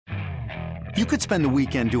You could spend the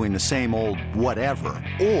weekend doing the same old whatever,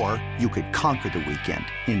 or you could conquer the weekend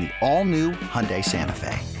in the all-new Hyundai Santa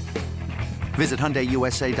Fe. Visit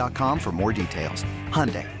HyundaiUSA.com for more details.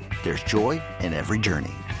 Hyundai, there's joy in every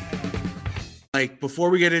journey. Like, before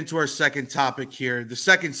we get into our second topic here, the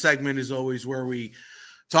second segment is always where we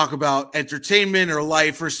talk about entertainment or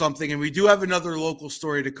life or something, and we do have another local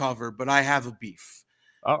story to cover, but I have a beef.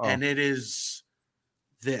 Uh-oh. And it is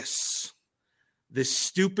this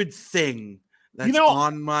stupid thing that's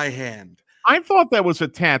on my hand. I thought that was a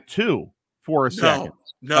tattoo for a second.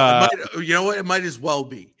 No, you know what? It might as well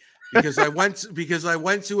be, because I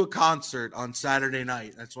went to a concert on Saturday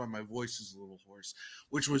night. That's why my voice is a little hoarse,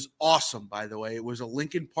 which was awesome, by the way. It was a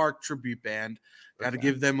Linkin Park tribute band. Got to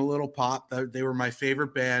give them a little pop. They were my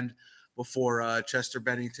favorite band before Chester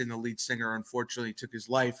Bennington, the lead singer, unfortunately took his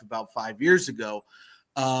life about 5 years ago.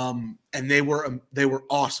 And they were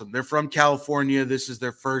awesome. They're from California. This is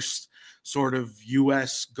their first sort of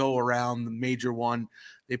U.S. go around, the major one.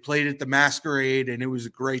 They played at the Masquerade, and it was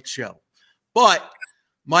a great show. But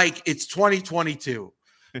Mike, it's 2022.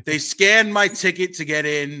 They scanned my ticket to get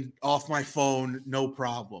in off my phone, no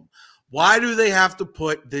problem. Why do they have to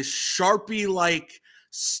put this Sharpie-like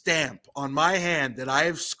stamp on my hand that I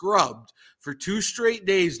have scrubbed for 2 straight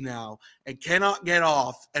days now and cannot get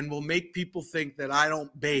off, and will make people think that I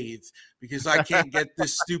don't bathe because I can't get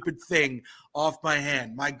this stupid thing off my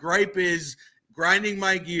hand? My gripe is grinding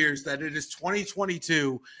my gears that it is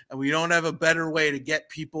 2022 and we don't have a better way to get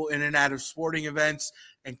people in and out of sporting events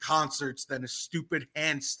and concerts than a stupid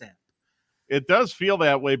hand stamp. It does feel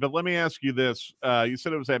that way, but let me ask you this. You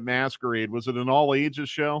said it was at Masquerade. Was it an all-ages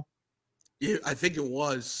show? Yeah, I think it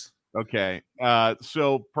was. Okay.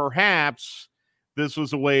 So perhaps this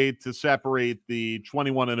was a way to separate the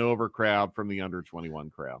 21 and over crowd from the under 21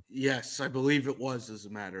 crowd. Yes, I believe it was, as a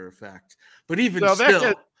matter of fact. But even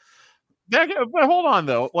still... But hold on,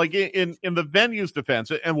 though. Like in the venue's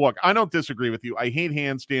defense, and look, I don't disagree with you. I hate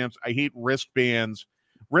hand stamps. I hate wristbands.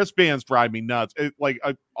 Wristbands drive me nuts.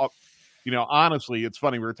 Honestly, it's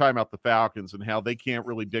funny. We were talking about the Falcons and how they can't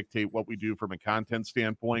really dictate what we do from a content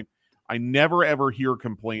standpoint. I never, ever hear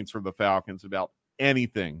complaints from the Falcons about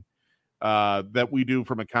anything that we do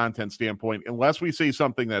from a content standpoint, unless we say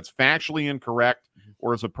something that's factually incorrect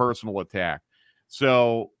or is a personal attack.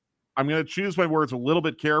 So I'm going to choose my words a little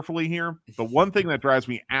bit carefully here. The one thing that drives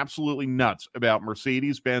me absolutely nuts about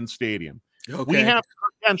Mercedes-Benz Stadium, we have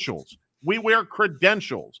credentials. We wear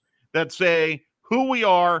credentials that say who we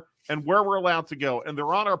are and where we're allowed to go, and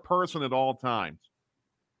they're on our person at all times.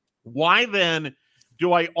 Why then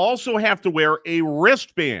do I also have to wear a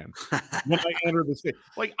wristband when I enter the stadium?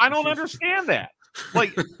 Like, I don't understand that.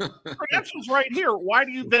 Like, credentials right here. Why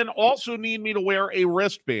do you then also need me to wear a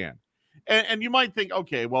wristband? And you might think,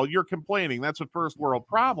 okay, well, you're complaining. That's a first world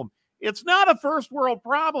problem. It's not a first world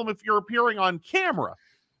problem if you're appearing on camera.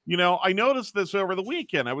 I noticed this over the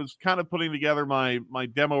weekend. I was kind of putting together my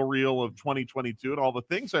demo reel of 2022 and all the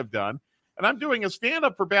things I've done. And I'm doing a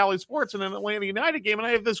stand-up for Bally Sports in an Atlanta United game, and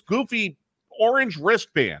I have this goofy orange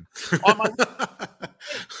wristband on my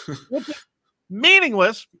which is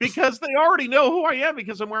meaningless because they already know who I am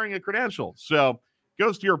because I'm wearing a credential. So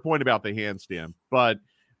goes to your point about the handstand. But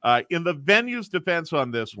in the venue's defense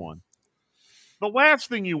on this one, the last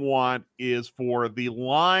thing you want is for the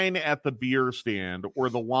line at the beer stand or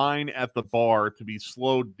the line at the bar to be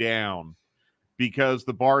slowed down because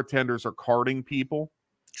the bartenders are carding people.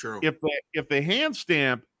 True. If the hand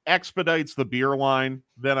stamp expedites the beer line,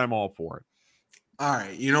 then I'm all for it. All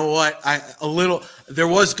right. You know what? There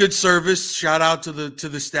was good service. Shout out to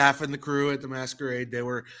the staff and the crew at the Masquerade. They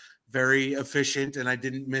were very efficient, and I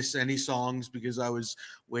didn't miss any songs because I was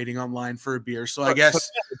waiting online for a beer. So I guess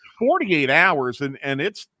 48 hours and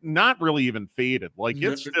it's not really even faded. Like,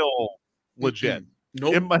 it's still legit.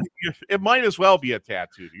 Nope. It might as well be a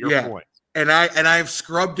tattoo, to your point. And I've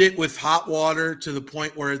scrubbed it with hot water to the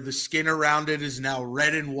point where the skin around it is now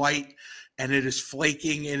red and white, and it is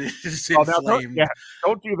flaking and it is inflamed.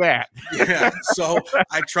 Don't do that. Yeah. So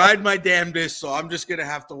I tried my damnedest. So I'm just gonna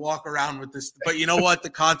have to walk around with this. But you know what? The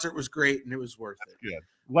concert was great and it was worth it. Good.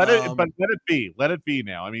 Let it be. Let it be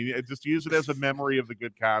now. I mean, just use it as a memory of the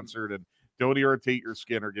good concert and don't irritate your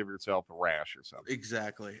skin or give yourself a rash or something.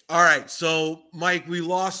 Exactly. All right. So Mike, we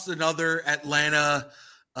lost another Atlanta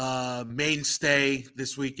mainstay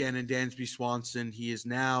this weekend in Dansby Swanson. He is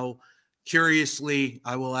now, curiously,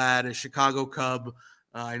 I will add, a Chicago Cub.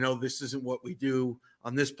 I know this isn't what we do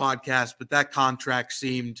on this podcast, but that contract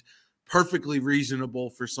seemed perfectly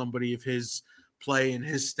reasonable for somebody of his play and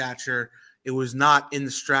his stature. It was not in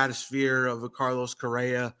the stratosphere of a Carlos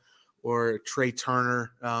Correa or Trey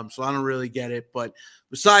Turner. So I don't really get it. But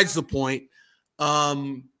besides the point,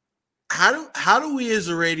 How do we as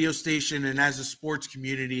a radio station and as a sports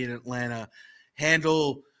community in Atlanta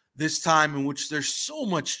handle this time in which there's so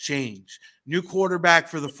much change? New quarterback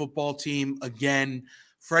for the football team again,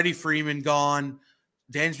 Freddie Freeman gone,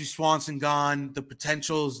 Dansby Swanson gone. The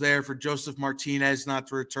potential is there for Joseph Martinez not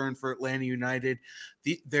to return for Atlanta United.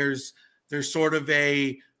 There's sort of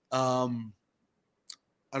a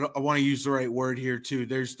I want to use the right word here too.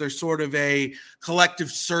 There's sort of a collective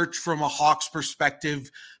search from a Hawks perspective.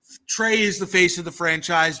 Trey is the face of the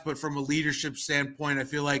franchise, but from a leadership standpoint, I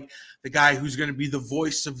feel like the guy who's going to be the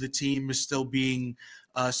voice of the team is still being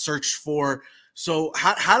searched for. So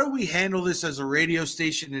how do we handle this as a radio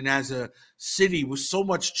station and as a city with so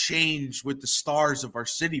much change with the stars of our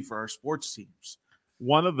city for our sports teams?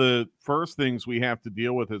 One of the first things we have to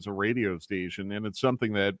deal with as a radio station, and it's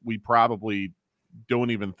something that we probably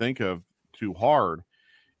don't even think of too hard,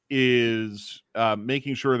 is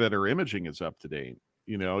making sure that our imaging is up to date.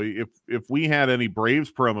 You know, if we had any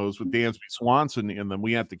Braves promos with Dansby Swanson in them,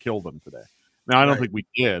 we had to kill them today. Now, I don't think we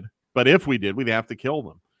did, but if we did, we'd have to kill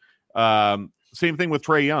them. Same thing with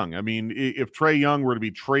Trae Young. I mean, if Trae Young were to be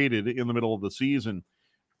traded in the middle of the season,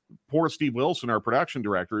 poor Steve Wilson, our production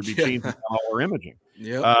director, would be changing all our imaging.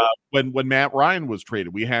 Yep. When Matt Ryan was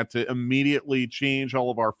traded, we had to immediately change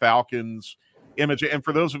all of our Falcons image. And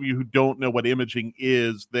for those of you who don't know what imaging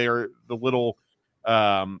is, they're the little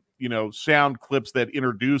sound clips that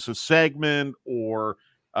introduce a segment or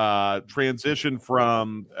transition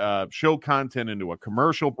from show content into a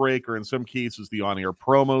commercial break, or in some cases the on-air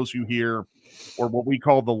promos you hear, or what we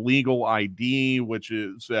call the legal ID, which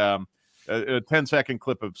is a 10-second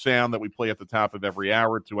clip of sound that we play at the top of every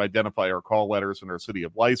hour to identify our call letters and our city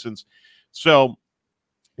of license. So,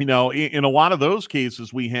 in a lot of those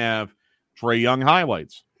cases, we have Trae Young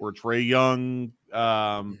highlights or Trae Young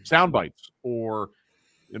sound bites, or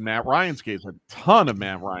in Matt Ryan's case, a ton of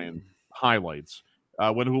Matt Ryan highlights.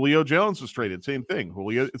 When Julio Jones was traded, same thing.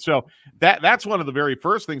 So that's one of the very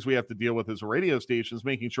first things we have to deal with as a radio station, is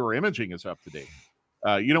making sure our imaging is up to date.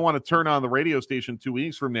 You don't want to turn on the radio station 2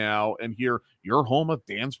 weeks from now and hear "You're home of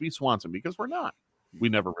Dansby Swanson," because we're not. We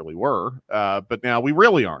never really were, but now we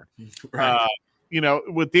really aren't. Right.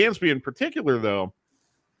 With Dansby in particular, though,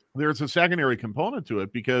 there's a secondary component to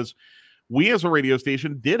it, because we as a radio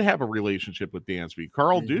station did have a relationship with Dansby.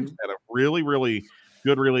 Carl Dukes had a really, really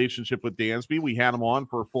good relationship with Dansby. We had him on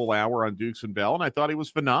for a full hour on Dukes and Bell, and I thought he was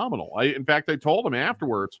phenomenal. In fact, I told him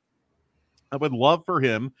afterwards I would love for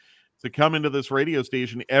him to come into this radio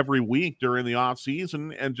station every week during the off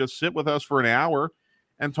season and just sit with us for an hour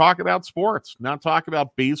and talk about sports, not talk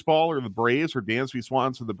about baseball or the Braves or Dansby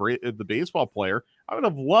Swanson, the baseball player. I would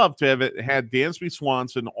have loved to have had Dansby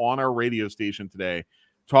Swanson on our radio station today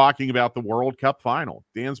talking about the World Cup final.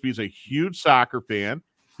 Dansby's a huge soccer fan.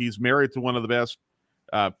 He's married to one of the best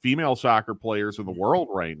female soccer players in the world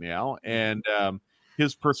right now. And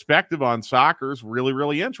his perspective on soccer is really,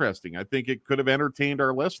 really interesting. I think it could have entertained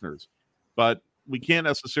our listeners, but we can't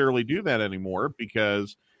necessarily do that anymore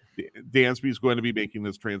because Dansby is going to be making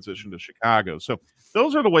this transition to Chicago. So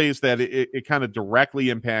those are the ways that it kind of directly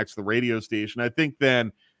impacts the radio station. I think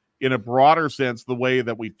then in a broader sense, the way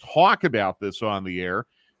that we talk about this on the air,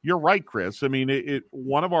 you're right, Chris. I mean,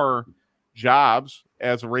 one of our jobs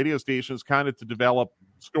as a radio station is kind of to develop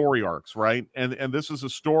story arcs, right? And this is a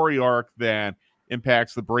story arc that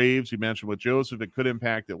impacts the Braves. You mentioned with Joseph, it could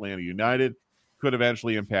impact Atlanta United, could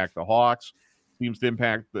eventually impact the Hawks, seems to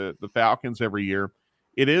impact the Falcons every year.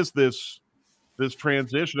 It is this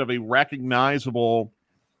transition of a recognizable,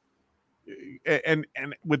 and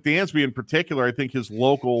with Dansby in particular, I think his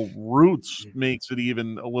local roots makes it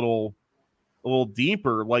even a little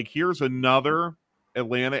deeper. Like, here's another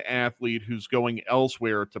Atlanta athlete who's going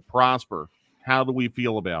elsewhere to prosper. How do we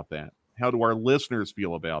feel about that? How do our listeners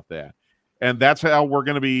feel about that? And that's how we're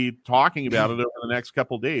going to be talking about it over the next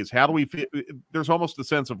couple of days. How do we feel? There's almost a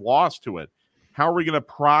sense of loss to it. How are we going to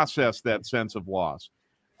process that sense of loss?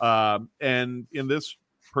 And in this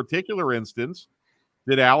particular instance,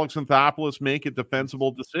 did Alex Anthopoulos make a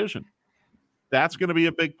defensible decision? That's going to be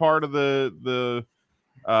a big part of the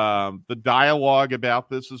dialogue about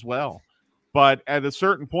this as well. But at a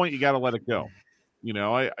certain point, you got to let it go. You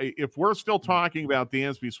know, if we're still talking about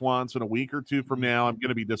Dansby Swanson a week or two from now, I'm going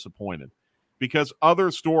to be disappointed, because other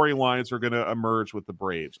storylines are going to emerge with the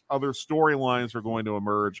Braves. Other storylines are going to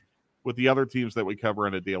emerge with the other teams that we cover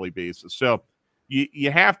on a daily basis. So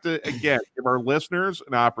you have to, again, give our listeners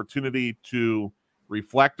an opportunity to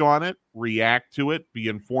reflect on it, react to it, be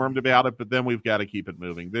informed about it, but then we've got to keep it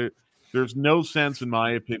moving. There's no sense, in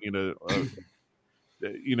my opinion,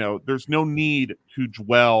 there's no need to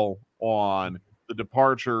dwell on the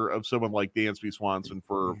departure of someone like Dansby Swanson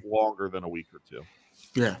for longer than a week or two.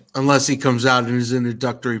 Yeah, unless he comes out in his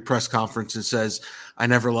introductory press conference and says, I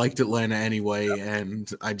never liked Atlanta anyway,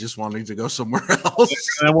 and I just wanted to go somewhere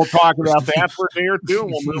else. And then we'll talk about that for a day or two,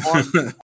 and we'll move on.